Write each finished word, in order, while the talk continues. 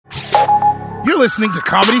listening to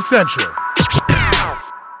Comedy Central.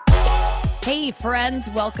 Hey, friends.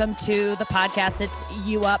 Welcome to the podcast. It's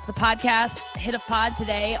You Up, the podcast, Hit of Pod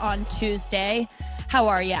today on Tuesday. How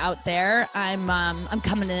are you out there? I'm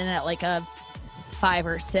coming in at like a 5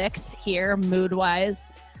 or 6 here, mood-wise.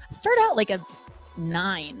 I started out like a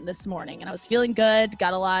 9 this morning, and I was feeling good.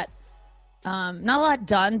 Got a lot, not a lot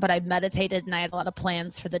done, but I meditated, and I had a lot of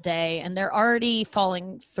plans for the day, and they're already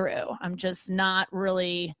falling through. I'm just not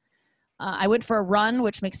really... I went for a run,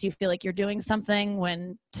 which makes you feel like you're doing something,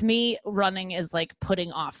 when to me, running is like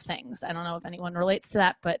putting off things. I don't know if anyone relates to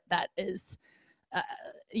that, but that is,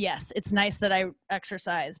 yes, it's nice that I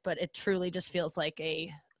exercise, but it truly just feels like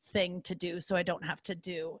a thing to do so I don't have to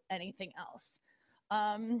do anything else.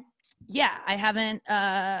 Yeah, I haven't,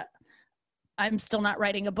 I'm still not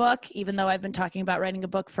writing a book, even though I've been talking about writing a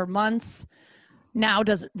book for months. Now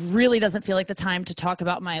really doesn't feel like the time to talk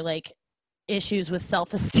about my like issues with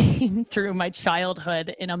self-esteem through my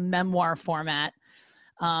childhood in a memoir format.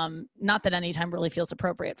 Not that any time really feels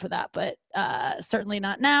appropriate for that, but certainly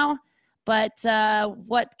not now. But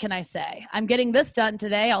what can I say? I'm getting this done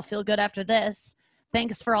today. I'll feel good after this.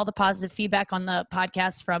 Thanks for all the positive feedback on the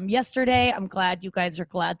podcast from yesterday. I'm glad you guys are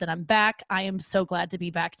glad that I'm back. I am so glad to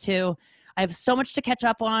be back too. I have so much to catch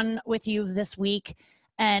up on with you this week.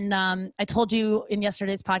 And I told you in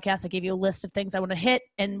yesterday's podcast, I gave you a list of things I want to hit,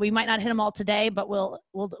 and we might not hit them all today, but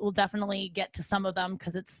we'll definitely get to some of them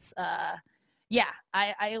because it's, I'm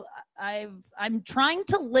trying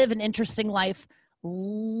to live an interesting life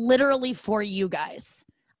literally for you guys.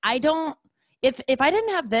 If I didn't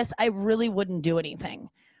have this, I really wouldn't do anything.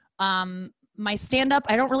 My stand-up,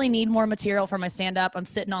 I don't really need more material for my stand-up. I'm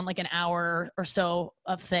sitting on like an hour or so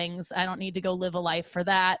of things. I don't need to go live a life for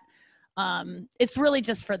that. It's really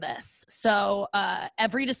just for this. So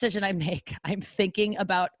every decision I make, I'm thinking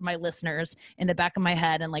about my listeners in the back of my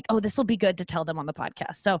head and like, oh, this will be good to tell them on the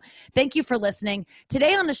podcast. So thank you for listening.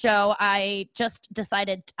 Today on the show, I just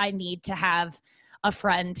decided I need to have a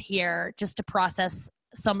friend here just to process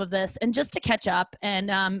some of this and just to catch up.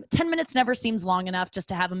 And 10 minutes never seems long enough just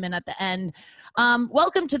to have him in at the end.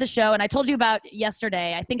 Welcome to the show. And I told you about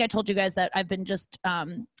yesterday. I think I told you guys that I've been just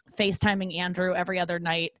FaceTiming Andrew every other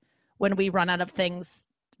night when we run out of things,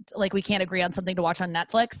 like we can't agree on something to watch on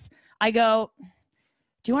Netflix. I go,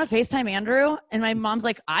 do you want to FaceTime Andrew? And my mom's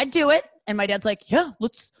like, I'd do it. And my dad's like, yeah,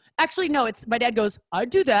 let's. Actually, no, my dad goes, I'd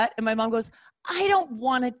do that. And my mom goes, I don't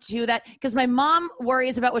want to do that. Because my mom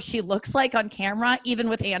worries about what she looks like on camera, even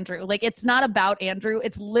with Andrew. Like, it's not about Andrew.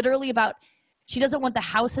 It's literally about, she doesn't want the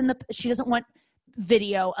house she doesn't want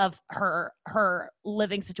video of her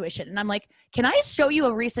living situation. And I'm like, can I show you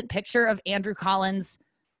a recent picture of Andrew Collins'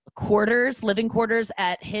 living quarters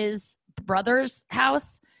at his brother's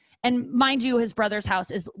house? And mind you, his brother's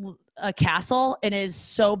house is a castle and is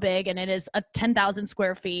so big, and it is 10,000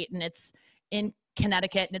 square feet, and it's in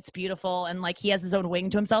Connecticut, and it's beautiful, and like he has his own wing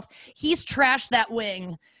to himself. He's trashed that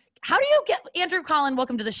wing. How do you get Andrew Collins?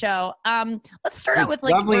 Welcome to the show. Let's start out with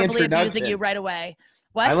like verbally abusing you right away.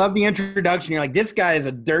 What? I love the introduction. You're like, this guy is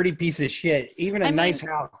a dirty piece of shit. Even a nice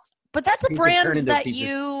house. But that's a brand that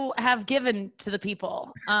you have given to the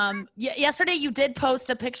people. Yesterday you did post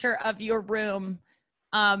a picture of your room,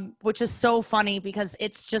 which is so funny because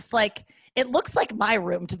it's just like, it looks like my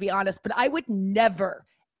room, to be honest, but I would never,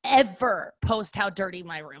 ever post how dirty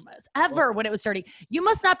my room is, ever, when it was dirty. You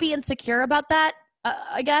must not be insecure about that,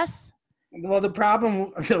 I guess. Well, the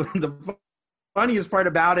problem, the funniest part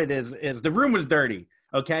about it is the room was dirty,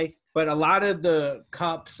 okay? But a lot of the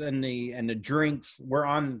cups and the drinks were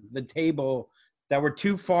on the table that were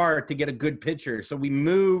too far to get a good picture. So we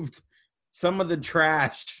moved some of the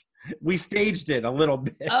trash. We staged it a little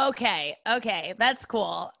bit. Okay. That's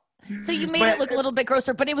cool. So you made it look a little bit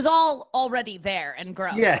grosser, but it was all already there and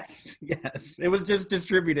gross. Yes. It was just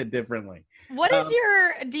distributed differently. What is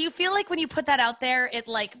do you feel like when you put that out there, it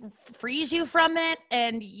like frees you from it?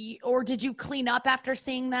 Or did you clean up after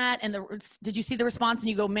seeing that? And did you see the response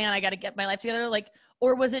and you go, man, I got to get my life together? Like,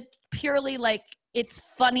 or was it purely like, it's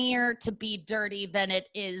funnier to be dirty than it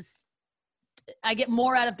is? I get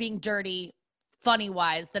more out of being dirty funny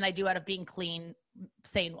wise than I do out of being clean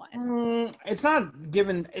sane wise. It's not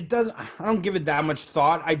given. I don't give it that much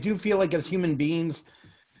thought. I do feel like as human beings,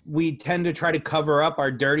 we tend to try to cover up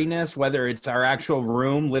our dirtiness, whether it's our actual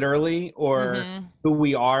room, literally, or who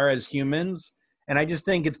we are as humans. And I just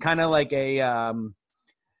think it's kind of like an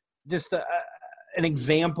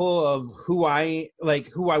example of who I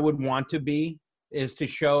would want to be, is to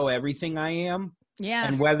show everything I am. Yeah.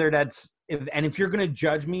 And whether that's, if you're going to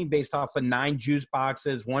judge me based off of 9 juice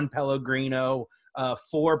boxes, 1 Pellegrino,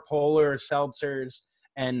 4 Polar seltzers,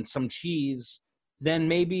 and some cheese, then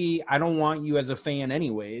maybe I don't want you as a fan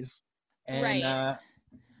anyways. And Right.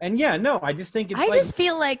 and yeah, no, I just think it's I like just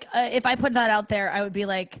feel like if I put that out there, I would be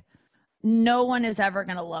like, no one is ever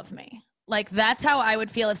going to love me. Like, that's how I would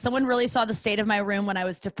feel if someone really saw the state of my room when I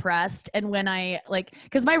was depressed and when I like,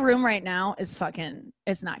 because my room right now is fucking,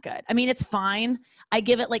 it's not good. I mean, it's fine. I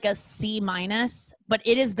give it like a C minus, but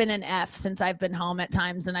it has been an F since I've been home at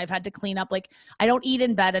times, and I've had to clean up. Like, I don't eat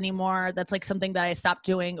in bed anymore. That's like something that I stopped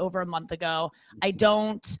doing over a month ago. I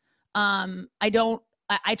don't, I don't,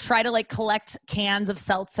 I try to like collect cans of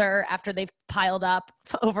seltzer after they've piled up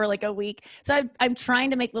over like a week. So I'm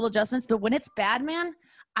trying to make little adjustments, but when it's bad, man,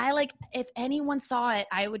 I like, if anyone saw it,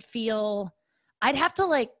 I would feel, I'd have to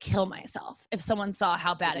like kill myself if someone saw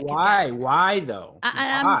how bad it could get. why though?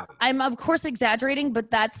 Why? I'm of course exaggerating,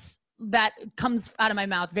 but that comes out of my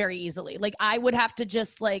mouth very easily. Like, I would have to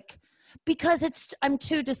just like, because it's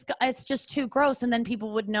just too gross, and then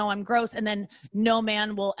people would know I'm gross, and then no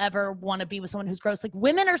man will ever want to be with someone who's gross. Like,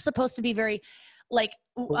 women are supposed to be very like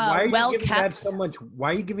well kept. Why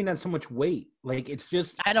are you giving that so much weight? Like, it's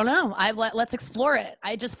just, I don't know. Let's explore it.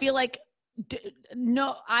 I just feel like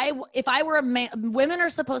no, if I were a man, women are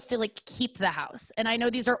supposed to like keep the house, and I know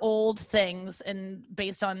these are old things and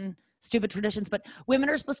based on stupid traditions, but women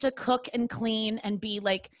are supposed to cook and clean and be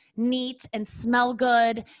like neat and smell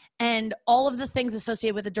good, and all of the things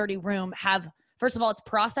associated with a dirty room have, first of all, it's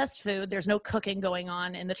processed food. There's no cooking going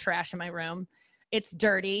on in the trash in my room. It's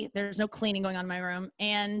dirty. There's no cleaning going on in my room.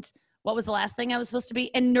 And what was the last thing I was supposed to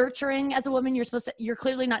be? And nurturing as a woman, you're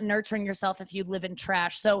clearly not nurturing yourself if you live in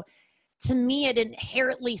trash. So to me, it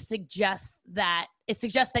inherently suggests that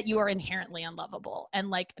you are inherently unlovable and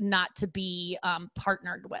like not to be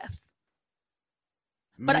partnered with.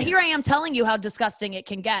 But man, here I am telling you how disgusting it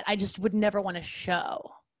can get. I just would never want to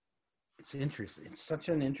show. it's interesting. It's such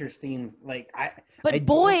an interesting, like, But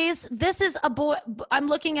boys, this is a boy. I'm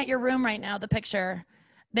looking at your room right now, the picture.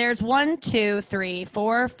 There's 1, 2, 3,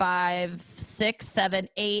 4, 5, 6, 7,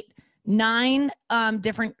 8, 9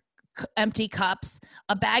 different empty cups,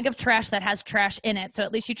 a bag of trash that has trash in it. So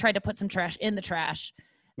at least you tried to put some trash in the trash.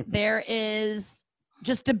 There is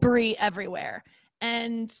just debris everywhere.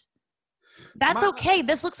 And that's okay.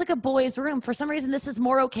 This looks like a boy's room. For some reason, this is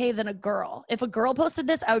more okay than a girl. If a girl posted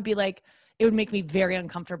this, I would be like, it would make me very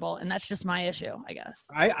uncomfortable. And that's just my issue, I guess.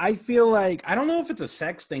 I feel like, I don't know if it's a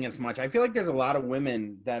sex thing as much. I feel like there's a lot of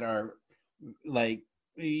women that are like,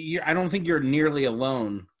 I don't think you're nearly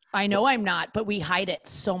alone. I know I'm not, but we hide it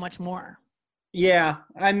so much more. Yeah.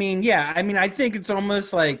 I mean, I think it's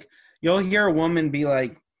almost like you'll hear a woman be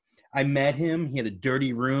like, I met him. He had a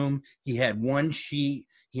dirty room. He had one sheet.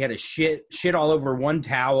 He had a shit all over one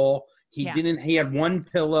towel. He had one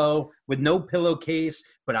pillow with no pillowcase,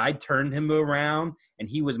 but I turned him around and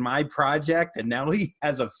he was my project. And now he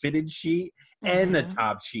has a fitted sheet and a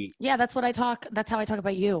top sheet. Yeah, that's how I talk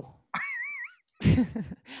about you.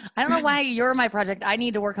 I don't know why you're my project. I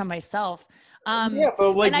need to work on myself. Yeah,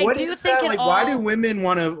 but like, and what I do is think that? Like, why do women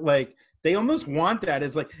want to, like, they almost want that?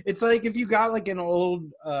 It's like if you got like an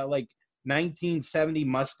old, like 1970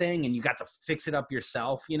 Mustang and you got to fix it up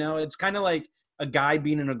yourself, you know, it's kind of like a guy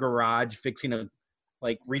being in a garage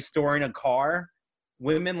restoring a car.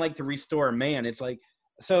 Women like to restore a man. It's like,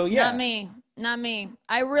 so yeah. Not me.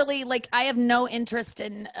 I really I have no interest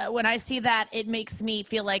in, when I see that, it makes me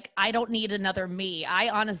feel like I don't need another me. I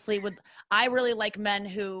really like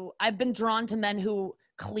I've been drawn to men who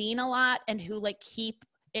clean a lot and who like keep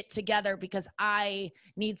it together, because I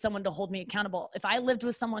need someone to hold me accountable. If I lived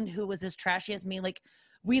with someone who was as trashy as me, like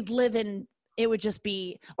it would just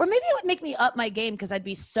be, or maybe it would make me up my game because I'd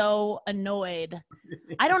be so annoyed.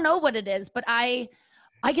 I don't know what it is, but I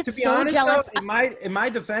get so honest, jealous. Though, in my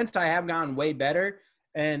defense, I have gotten way better.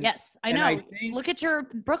 And yes, I know. Look at your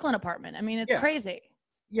Brooklyn apartment. I mean, it's crazy.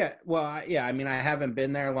 Yeah, well, I mean, I haven't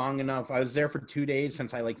been there long enough. I was there for 2 days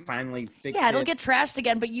since I finally fixed it. Yeah, it'll get trashed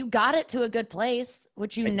again, but you got it to a good place,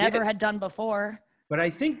 which you never had done before. But I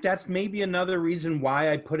think that's maybe another reason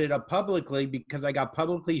why I put it up publicly, because I got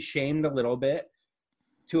publicly shamed a little bit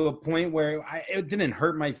to a point where it didn't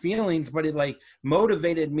hurt my feelings, but it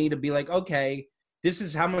motivated me to be like, okay, this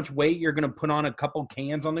is how much weight you're going to put on a couple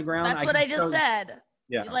cans on the ground. That's what I just said.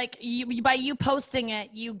 Yeah. By you posting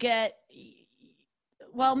it, you get,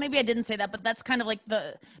 well, maybe I didn't say that, but that's kind of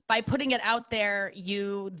by putting it out there,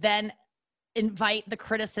 you then invite the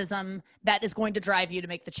criticism that is going to drive you to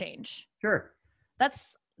make the change. Sure.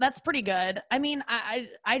 That's pretty good. I mean,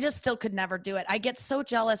 I just still could never do it. I get so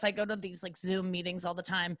jealous. I go to these Zoom meetings all the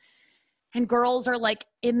time, and girls are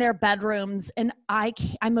in their bedrooms, and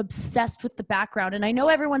I'm obsessed with the background. And I know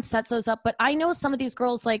everyone sets those up, but I know some of these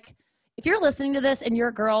girls, if you're listening to this and you're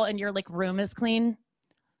a girl and your like room is clean,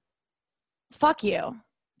 fuck you.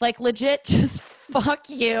 Like legit, just fuck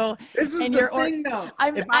you. This is and the thing, though. I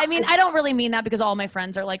mean, I don't really mean that because all my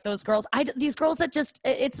friends are like those girls. These girls that just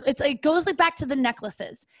it goes like back to the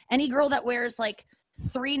necklaces. Any girl that wears like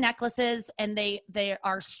 3 necklaces and they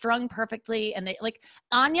are strung perfectly, and they like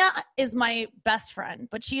Anya is my best friend,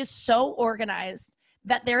 but she is so organized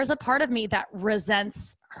that there is a part of me that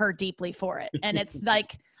resents her deeply for it, and it's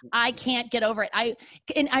like. I can't get over it. I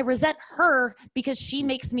resent her because she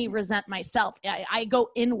makes me resent myself. I go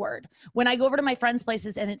inward when I go over to my friends'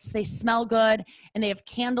 places and they smell good and they have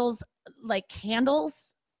candles,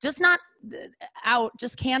 just not out,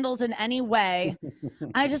 just candles in any way.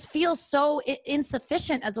 I just feel so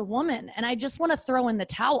insufficient as a woman, and I just want to throw in the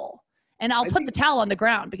towel. And I'll put the towel on the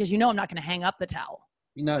ground because I'm not going to hang up the towel.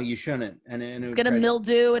 No, you shouldn't. And it's going to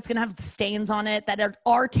mildew. It's going to have stains on it that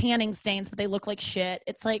are tanning stains, but they look like shit.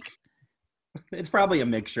 It's like. It's probably a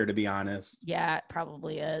mixture, to be honest. Yeah, it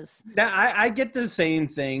probably is. I get the same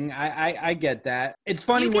thing. I get that. It's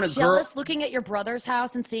funny when a girl. Jealous looking at your brother's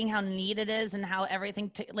house and seeing how neat it is and how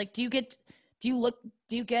everything,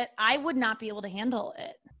 I would not be able to handle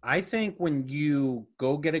it. I think when you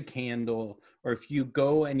go get a candle, or if you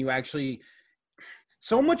go and you actually,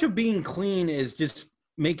 so much of being clean is just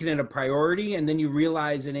making it a priority, and then you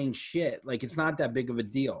realize it ain't shit. Like, it's not that big of a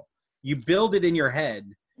deal. You build it in your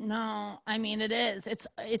head. No, I mean, it is.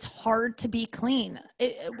 It's hard to be clean.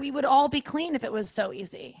 We would all be clean if it was so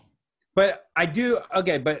easy. But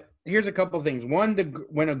but here's a couple of things. One,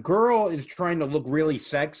 when a girl is trying to look really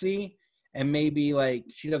sexy and maybe like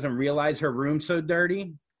she doesn't realize her room's so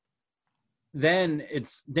dirty, then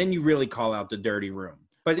you really call out the dirty room.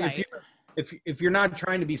 But right. If you're not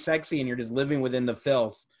trying to be sexy and you're just living within the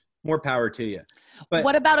filth, more power to you. But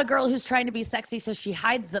what about a girl who's trying to be sexy so she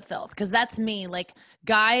hides the filth? Because that's me. Like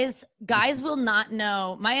guys will not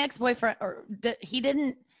know. My ex-boyfriend,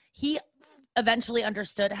 he eventually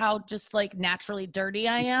understood how just like naturally dirty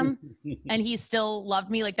I am, and he still loved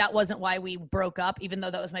me. Like that wasn't why we broke up, even though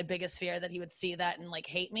that was my biggest fear, that he would see that and like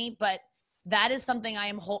hate me. But that is something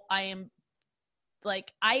I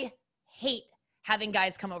hate having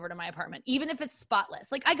guys come over to my apartment, even if it's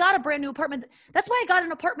spotless. Like I got a brand new apartment. That's why I got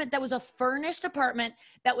an apartment that was a furnished apartment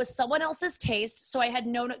that was someone else's taste. So I had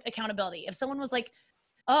no accountability. If someone was like,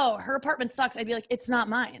 oh, her apartment sucks, I'd be like, it's not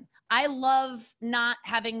mine. I love not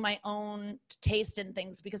having my own taste in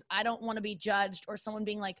things because I don't want to be judged or someone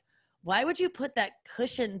being like, why would you put that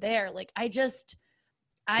cushion there? Like I don't.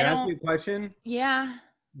 Can I ask you a question? Yeah.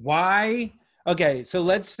 Why? Okay. So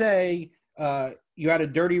let's say, you had a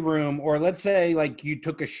dirty room, or let's say like you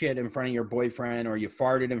took a shit in front of your boyfriend, or you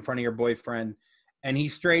farted in front of your boyfriend, and he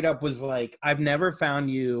straight up was like, I've never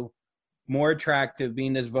found you more attractive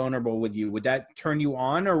being this vulnerable with you. Would that turn you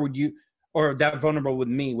on, or that vulnerable with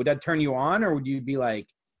me? Would that turn you on, or would you be like,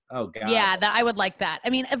 oh God? Yeah, I would like that.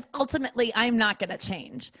 I mean, ultimately I'm not going to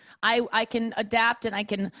change. I can adapt and I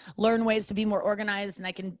can learn ways to be more organized, and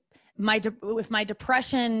I can, if my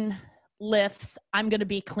depression lifts, I'm going to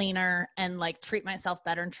be cleaner and like treat myself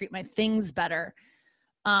better and treat my things better.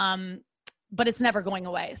 But it's never going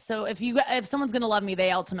away. So if someone's going to love me,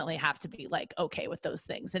 they ultimately have to be like, okay with those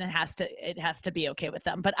things. And it has to be okay with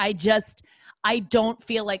them. But I don't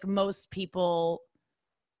feel like most people,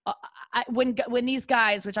 when these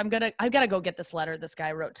guys, which I've got to go get this letter this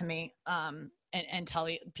guy wrote to me, and tell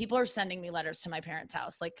you, people are sending me letters to my parents'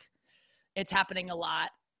 house. Like it's happening a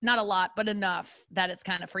lot. Not a lot, but enough that it's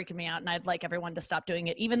kind of freaking me out. And I'd like everyone to stop doing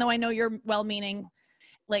it, even though I know you're well-meaning.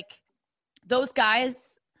 Like those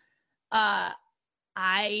guys, I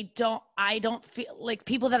don't feel like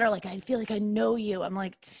people that are like, I feel like I know you. I'm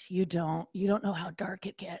like, you don't know how dark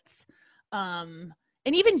it gets. And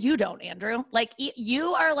even you don't, Andrew. Like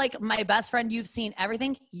you are like my best friend. You've seen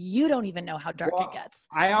everything. You don't even know how dark it gets.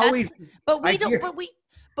 We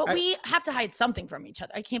have to hide something from each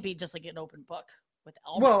other. I can't be just like an open book.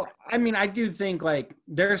 I mean, I do think like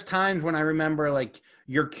there's times when I remember like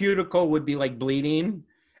your cuticle would be like bleeding,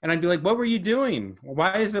 and I'd be like, what were you doing?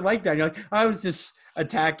 Why is it like that? And you're like, I was just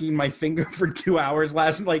attacking my finger for 2 hours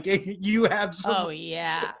last night. Like you have some. Oh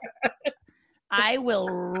yeah. I will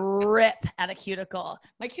rip at a cuticle.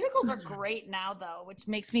 My cuticles are great now though, which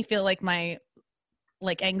makes me feel like my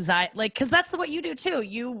anxiety, because that's what you do too.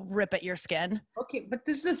 You rip at your skin. Okay, but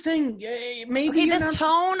this is the thing. Maybe okay, this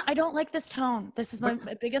tone, I don't like this tone. This is my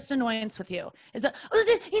biggest annoyance with you. Is that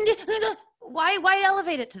why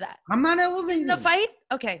elevate it to that? I'm not elevating. The fight?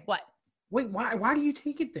 Okay, what? Wait, why do you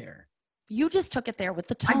take it there? You just took it there with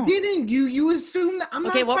the tone. I didn't. You assumed that. I'm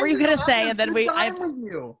okay, not what were you gonna say? And then with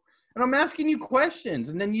you, and I'm asking you questions,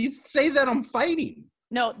 and then you say that I'm fighting.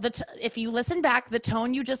 No, if you listen back, the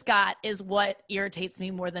tone you just got is what irritates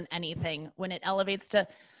me more than anything when it elevates to,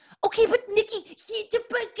 okay, but Nikki,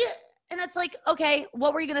 and it's like, okay,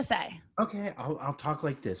 what were you gonna say? Okay, I'll talk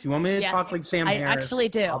like this. You want me to talk like Sam Harris? I actually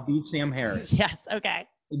do. I'll be Sam Harris. Yes, okay.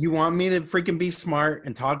 You want me to freaking be smart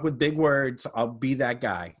and talk with big words? I'll be that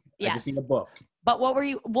guy. Yes. I just need a book. But what were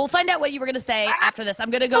you? We'll find out what you were going to say after this. I'm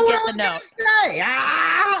going to go get the note.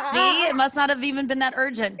 See, it must not have even been that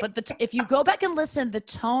urgent. But if you go back and listen, the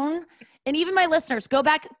tone, and even my listeners, go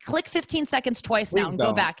back, click 15 seconds twice now and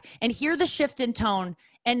go back and hear the shift in tone.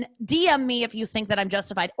 And DM me if you think that I'm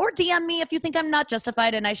justified, or DM me if you think I'm not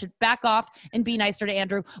justified and I should back off and be nicer to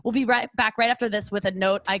Andrew. We'll be right back right after this with a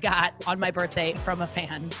note I got on my birthday from a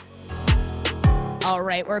fan. All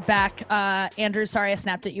right, we're back. Andrew, sorry I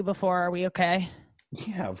snapped at you before. Are we okay?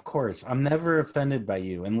 Yeah, of course. I'm never offended by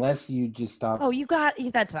you unless you just stop. Oh,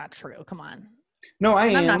 that's not true. Come on. No,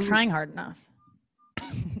 I'm not trying hard enough.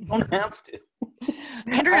 You don't have to.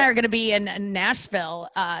 Andrew and I are going to be in Nashville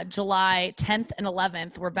July 10th and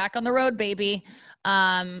 11th. We're back on the road, baby.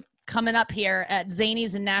 Coming up here at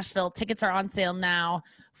Zany's in Nashville. Tickets are on sale now.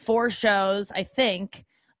 4 shows, I think,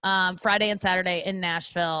 Friday and Saturday in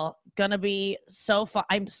Nashville. Gonna be so fun.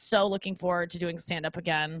 I'm so looking forward to doing stand-up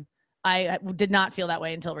again. I did not feel that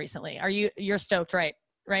way until recently. You're stoked, right?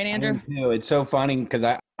 Right, Andrew? I am too. It's so funny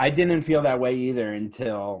because I didn't feel that way either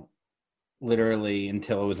until it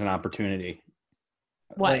was an opportunity.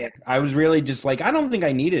 What? Like, I was really just like, I don't think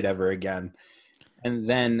I need it ever again. And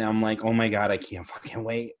then I'm like, oh my God, I can't fucking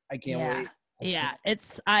wait. I can't wait. Yeah,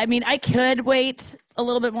 I could wait a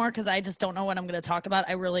little bit more because I just don't know what I'm going to talk about.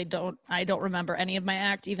 I don't remember any of my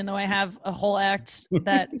act, even though I have a whole act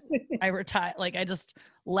that I retired. Like I just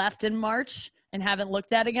left in March and haven't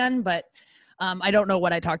looked at again, but I don't know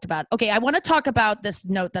what I talked about. Okay, I want to talk about this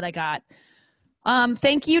note that I got.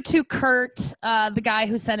 Thank you to Kurt, the guy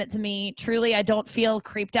who sent it to me. Truly, I don't feel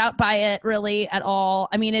creeped out by it really at all.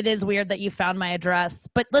 I mean, it is weird that you found my address,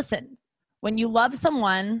 but listen, when you love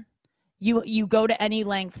someone, you go to any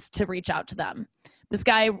lengths to reach out to them. This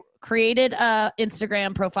guy created a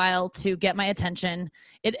Instagram profile to get my attention.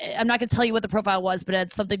 I'm not going to tell you what the profile was, but it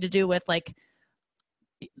had something to do with like,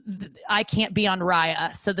 I can't be on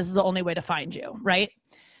Raya, so this is the only way to find you, right?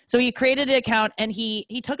 So he created an account and he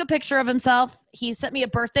took a picture of himself. He sent me a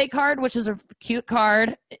birthday card, which is a cute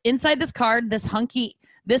card. Inside this card, this hunk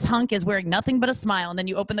is wearing nothing but a smile. And then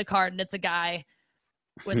you open the card and it's a guy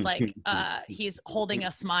with like, he's holding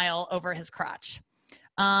a smile over his crotch.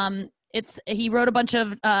 He wrote a bunch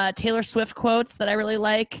of Taylor Swift quotes that I really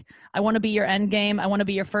like. I want to be your end game. I want to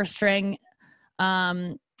be your first string.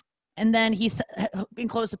 And then he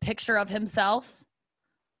enclosed a picture of himself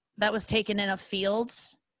that was taken in a field.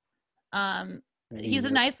 He's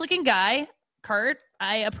a nice looking guy. Kurt,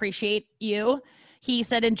 I appreciate you. He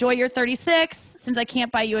said, enjoy your 36. Since I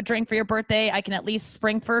can't buy you a drink for your birthday, I can at least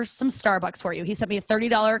spring for some Starbucks for you. He sent me a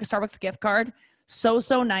 $30 Starbucks gift card. So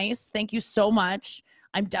nice. Thank you so much.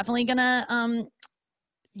 I'm definitely going to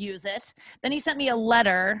use it. Then he sent me a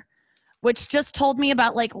letter, which just told me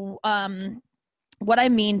about like what I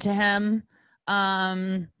mean to him.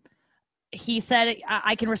 He said,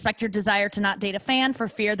 I can respect your desire to not date a fan for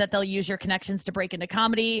fear that they'll use your connections to break into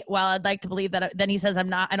comedy. While I'd like to believe that, then he says, I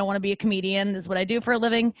don't want to be a comedian. This is what I do for a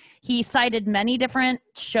living. He cited many different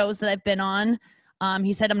shows that I've been on.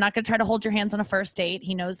 He said, I'm not going to try to hold your hands on a first date.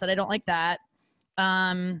 He knows that I don't like that.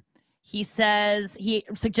 He says, he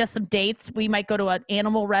suggests some dates. We might go to an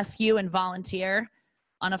animal rescue and volunteer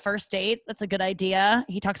on a first date. That's a good idea.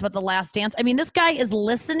 He talks about The Last Dance. I mean, this guy is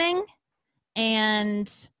listening, and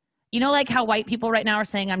you know, like how white people right now are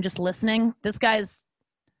saying, I'm just listening. This guy's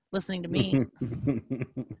listening to me.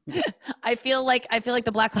 I feel like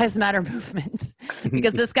the Black Lives Matter movement,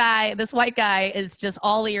 because this white guy is just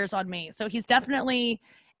all ears on me. So he's definitely,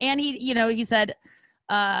 and he said,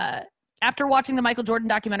 after watching the Michael Jordan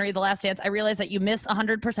documentary, The Last Dance, I realized that you miss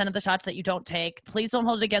 100% of the shots that you don't take. Please don't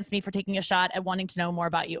hold it against me for taking a shot at wanting to know more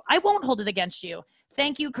about you. I won't hold it against you.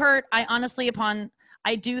 Thank you, Kurt.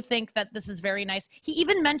 I do think that this is very nice. He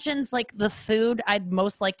even mentions like the food I'd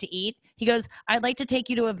most like to eat. He goes, I'd like to take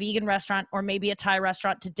you to a vegan restaurant or maybe a Thai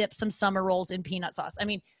restaurant to dip some summer rolls in peanut sauce. I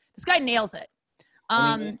mean, this guy nails it.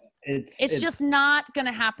 It's just not going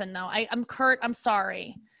to happen though. I'm Kurt. I'm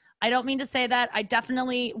sorry. I don't mean to say that. I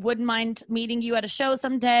definitely wouldn't mind meeting you at a show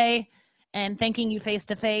someday and thanking you face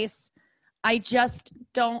to face. I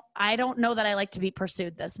don't know that I like to be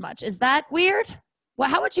pursued this much. Is that weird? Well,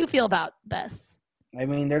 how would you feel about this? I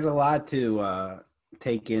mean, there's a lot to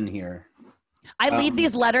take in here. I leave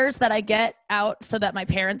these letters that I get out so that my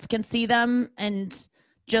parents can see them and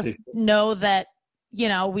just know that you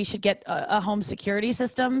know, we should get a home security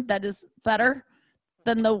system that is better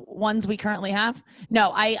than the ones we currently have.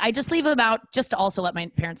 No, I just leave them out just to also let my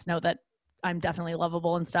parents know that I'm definitely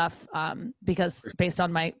lovable and stuff. Because based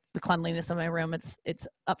on the cleanliness of my room, it's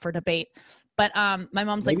up for debate. But my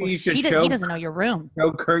mom's Maybe like, well, you should he doesn't know your room.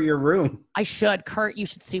 Show Kurt your room. I should. Kurt, you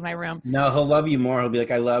should see my room. No, he'll love you more. He'll be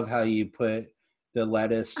like, I love how you put the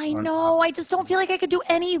lettuce. I know. I just don't feel like I could do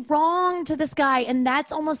any wrong to this guy. And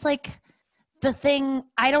that's almost like the thing.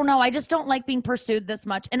 I don't know. I just don't like being pursued this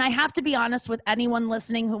much. And I have to be honest with anyone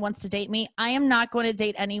listening who wants to date me. I am not going to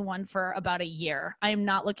date anyone for about a year. I am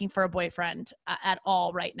not looking for a boyfriend at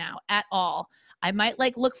all right now, at all. I might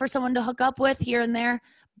like look for someone to hook up with here and there.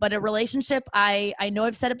 But a relationship, I know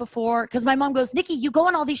I've said it before, because my mom goes, Nikki, you go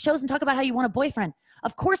on all these shows and talk about how you want a boyfriend.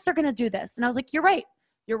 Of course they're going to do this. And I was like, you're right.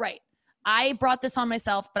 You're right. I brought this on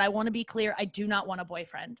myself, but I want to be clear. I do not want a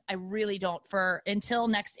boyfriend. I really don't until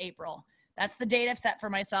next April. That's the date I've set for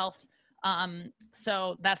myself.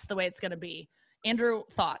 So that's the way it's going to be. Andrew,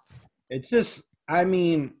 thoughts? It's just, I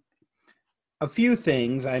mean, a few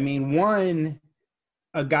things. I mean, one,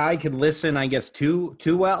 a guy could listen, I guess, too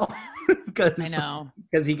well. I know.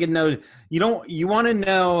 Because he can know, you want to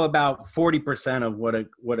know about 40% of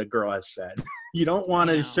what a girl has said. You don't want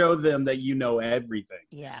to show them that you know everything.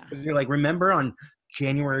 Yeah. Because you're like, remember on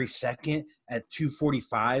January 2nd at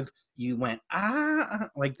 2:45, you went,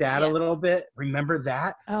 like that a little bit. Remember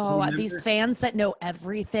that? Oh, these fans that know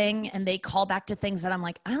everything and they call back to things that I'm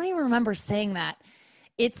like, I don't even remember saying that.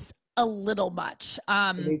 It's a little much.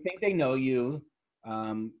 So they think they know you.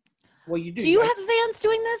 Well, you do. Do you have fans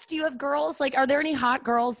doing this? Do you have girls? Like, are there any hot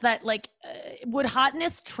girls that like, would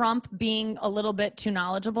hotness trump being a little bit too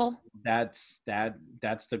knowledgeable? That's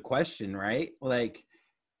the question, right? Like,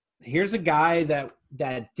 here's a guy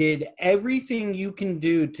that did everything you can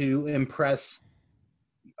do to impress,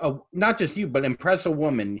 not just you, but impress a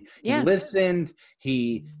woman. Yeah. He listened.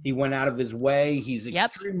 He went out of his way. He's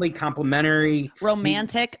extremely complimentary.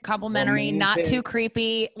 Romantic, complimentary, not too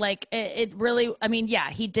creepy. Like it really, I mean, yeah,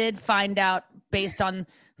 he did find out based on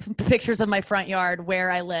pictures of my front yard where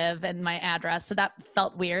I live and my address. So that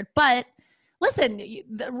felt weird. But listen,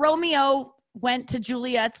 Romeo went to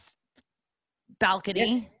Juliet's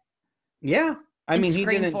balcony. Yeah. I mean, he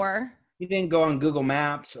didn't go on Google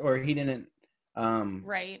Maps, or he didn't.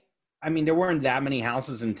 Right. I mean, there weren't that many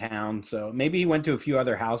houses in town, so maybe he went to a few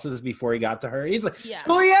other houses before he got to her. He's like,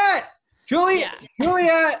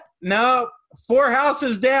 Juliet. No, 4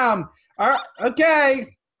 houses down. All right, okay.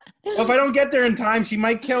 Well, if I don't get there in time, she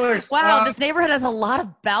might kill her. Wow, this neighborhood has a lot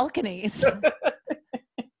of balconies.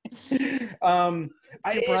 It's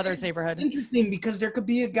your brother's neighborhood. It's interesting because there could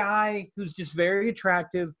be a guy who's just very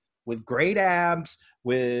attractive with great abs,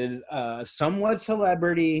 with somewhat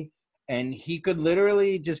celebrity. And he could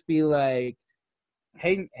literally just be like,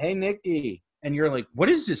 hey, Nikki. And you're like, what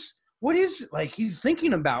is this? What is, like, he's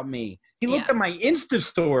thinking about me. He looked at my Insta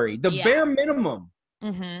story, the bare minimum.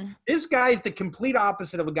 Mm-hmm. This guy is the complete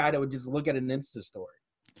opposite of a guy that would just look at an Insta story.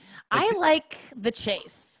 I like the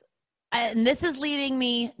chase. And this is leading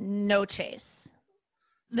me no chase.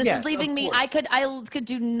 This is leaving me. I could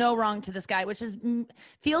do no wrong to this guy, which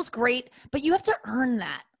feels great, but you have to earn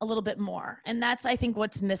that a little bit more. And that's, I think,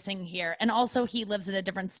 what's missing here. And also he lives in a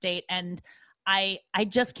different state and I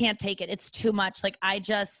just can't take it. It's too much. Like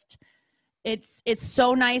it's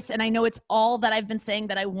so nice. And I know it's all that I've been saying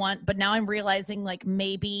that I want, but now I'm realizing like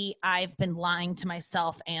maybe I've been lying to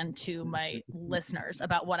myself and to my listeners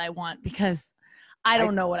about what I want, because I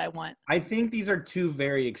don't know what I want. I think these are two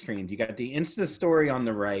very extremes. You got the Insta story on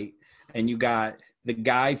the right, and you got the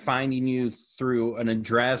guy finding you through an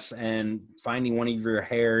address and finding one of your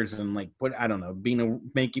hairs and like I don't know,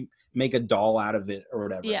 make a doll out of it or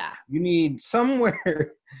whatever. Yeah. You need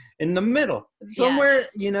somewhere in the middle. Somewhere,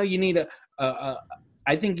 you need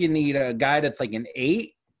I think you need a guy that's like an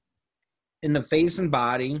 8 in the face and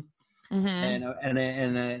body. Mm-hmm. And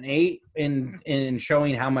an 8 in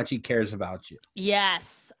showing how much he cares about you.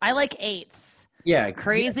 Yes, I like 8s. Yeah,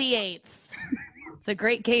 crazy 8s. It's a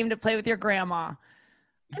great game to play with your grandma.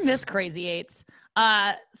 I miss crazy 8s.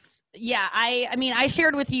 Yeah, I mean, I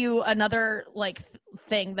shared with you another like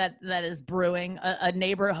thing that is brewing a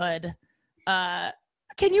neighborhood. Can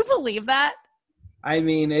you believe that? I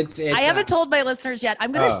mean, it's I haven't told my listeners yet.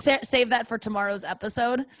 I'm going to save that for tomorrow's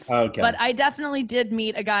episode. Okay. But I definitely did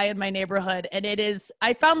meet a guy in my neighborhood, and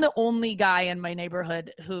I found the only guy in my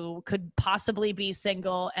neighborhood who could possibly be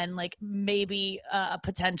single and like maybe a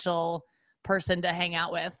potential person to hang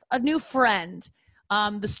out with, a new friend.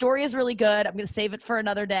 The story is really good. I'm going to save it for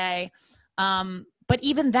another day. But But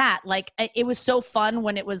even that, like, it was so fun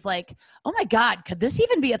when it was like, oh my God, could this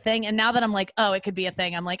even be a thing? And now that I'm like, oh, it could be a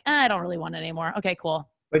thing, I'm like, I don't really want it anymore. Okay, cool.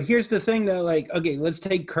 But here's the thing though, like, okay, let's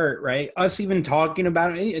take Kurt, right? Us even talking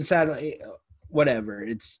about it, it's that whatever.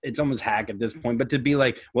 It's almost hack at this point. But to be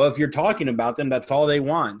like, well, if you're talking about them, that's all they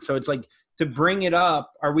want. So it's like, to bring it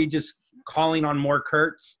up, are we just calling on more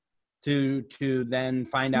Kurts to then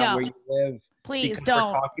find out where you live? Please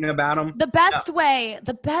don't. We're talking about them. The best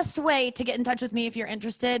way to get in touch with me if you're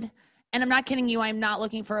interested, and I'm not kidding you, I'm not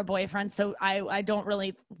looking for a boyfriend, so I don't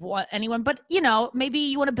really want anyone, but maybe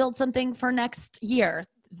you want to build something for next year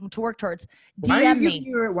to work towards. DM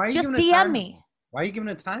me. Just DM me. Why are you giving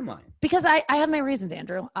a timeline? Because I have my reasons,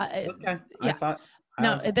 Andrew. Okay.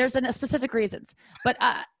 Yeah. There's specific reasons, but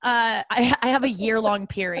I have a year-long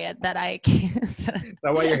period that I can't. Is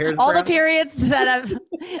that why your hair's all brown? the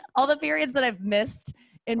periods that I've missed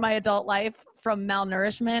in my adult life from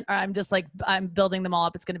malnourishment, or I'm just like, I'm building them all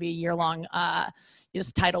up. It's going to be a year-long,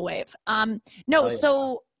 just tidal wave.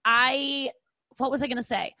 So what was I going to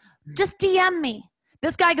say? Just DM me.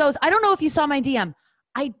 This guy goes, I don't know if you saw my DM.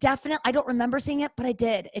 I don't remember seeing it, but I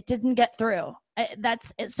did. It didn't get through.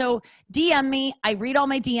 That's it. So DM me. I read all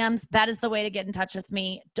my DMs. That is the way to get in touch with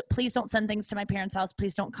me. Please don't send things to my parents' house.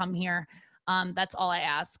 Please don't come here. That's all I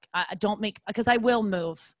ask. Because I will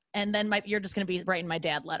move. And then you're just going to be writing my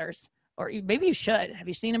dad letters. Or maybe you should. Have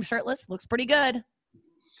you seen him shirtless? Looks pretty good.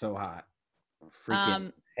 So hot.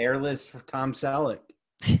 Freaking hairless for Tom Selleck.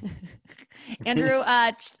 Andrew,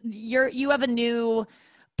 you have a new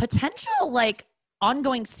potential, like,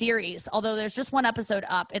 ongoing series, although there's just one episode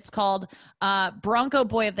up. It's called Bronco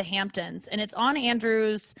Boy of the Hamptons, and it's on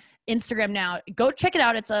Andrew's Instagram now. Go check it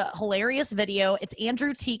out. It's a hilarious video. It's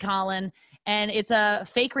Andrew T. Collin, and it's a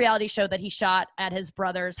fake reality show that he shot at his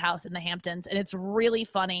brother's house in the Hamptons, and it's really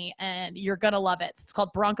funny, and you're gonna love it. It's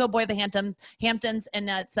called Bronco Boy of the Hamptons, and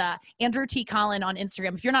it's Andrew T. Collin on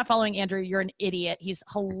Instagram. If you're not following Andrew, you're an idiot. He's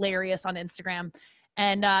hilarious on Instagram.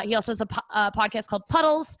 And he also has a podcast called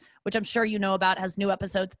Puddles, which I'm sure you know about, has new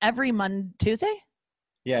episodes every Tuesday?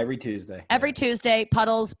 Yeah, every Tuesday. Every Tuesday,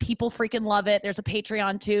 Puddles. People freaking love it. There's a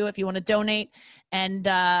Patreon, too, if you want to donate. And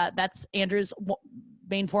that's Andrew's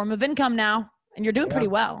main form of income now. And you're doing pretty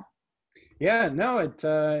well. Yeah, no,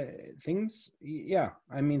 things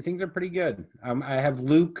are pretty good. I have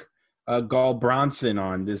Luke Gall-Bronson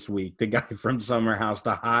on this week, the guy from Summer House,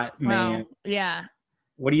 the hot man. Yeah.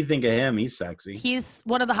 What do you think of him? He's sexy. He's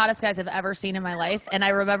one of the hottest guys I've ever seen in my life. And I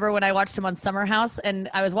remember when I watched him on Summer House,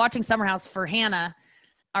 and I was watching Summer House for Hannah,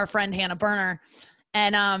 our friend Hannah Berner.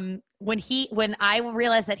 And when I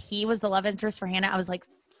realized that he was the love interest for Hannah, I was like,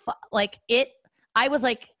 I was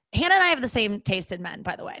like, Hannah and I have the same taste in men,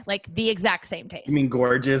 by the way, like the exact same taste. You mean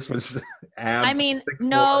gorgeous was abs? I mean,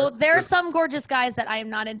 no, there are some gorgeous guys that I am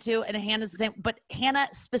not into, and Hannah's the same. But Hannah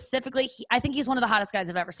specifically, I think he's one of the hottest guys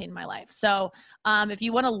I've ever seen in my life. So if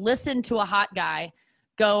you want to listen to a hot guy,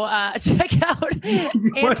 go check out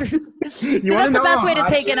Andrew's. That's the best way to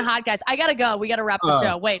take in a hot guy. I gotta go. We gotta wrap the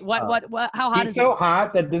show. Wait, what? How hot is he? He's so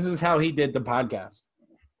hot that this is how he did the podcast.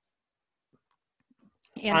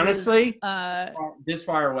 Honestly, this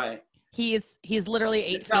far away. He's literally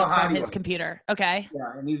 8 feet from his computer. Okay.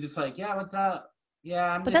 Yeah, and he's just like, yeah, what's up?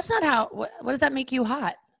 Yeah, that's not how. What does that make you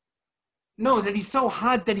hot? No, that he's so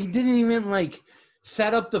hot that he didn't even like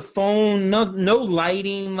set up the phone. No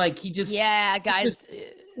lighting. Like he just. Yeah, guys.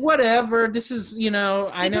 Whatever. This is, I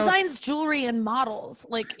know. He designs jewelry and models.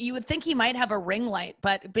 Like you would think he might have a ring light,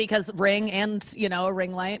 but because a ring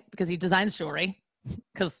light because he designs jewelry.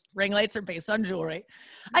 Because ring lights are based on jewelry.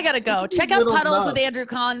 I gotta go. Check out Puddles with Andrew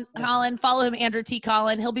Collin. Follow him, Andrew T.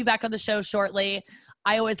 Collin. He'll be back on the show shortly.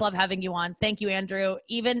 I always love having you on. Thank you, Andrew.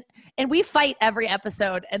 And we fight every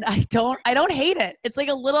episode, and I don't hate it. It's like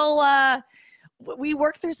a little. We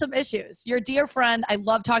work through some issues. You're a dear friend. I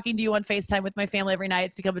love talking to you on FaceTime with my family every night.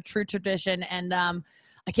 It's become a true tradition, and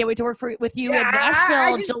I can't wait to work with you in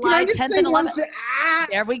Nashville, July 10th and 11th.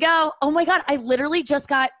 There we go. Oh my God! I literally just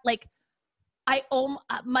got like.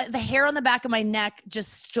 The hair on the back of my neck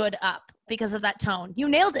just stood up because of that tone. You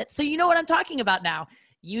nailed it. So you know what I'm talking about now.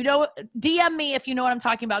 DM me if you know what I'm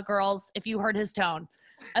talking about, girls, if you heard his tone.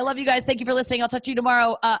 I love you guys. Thank you for listening. I'll talk to you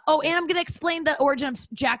tomorrow. And I'm going to explain the origin of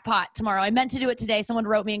jackpot tomorrow. I meant to do it today. Someone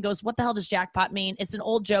wrote me and goes, what the hell does jackpot mean? It's an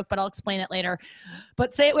old joke, but I'll explain it later.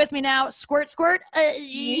 But say it with me now. Squirt, squirt.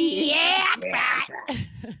 Jackpot.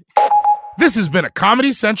 This has been a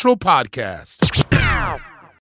Comedy Central podcast.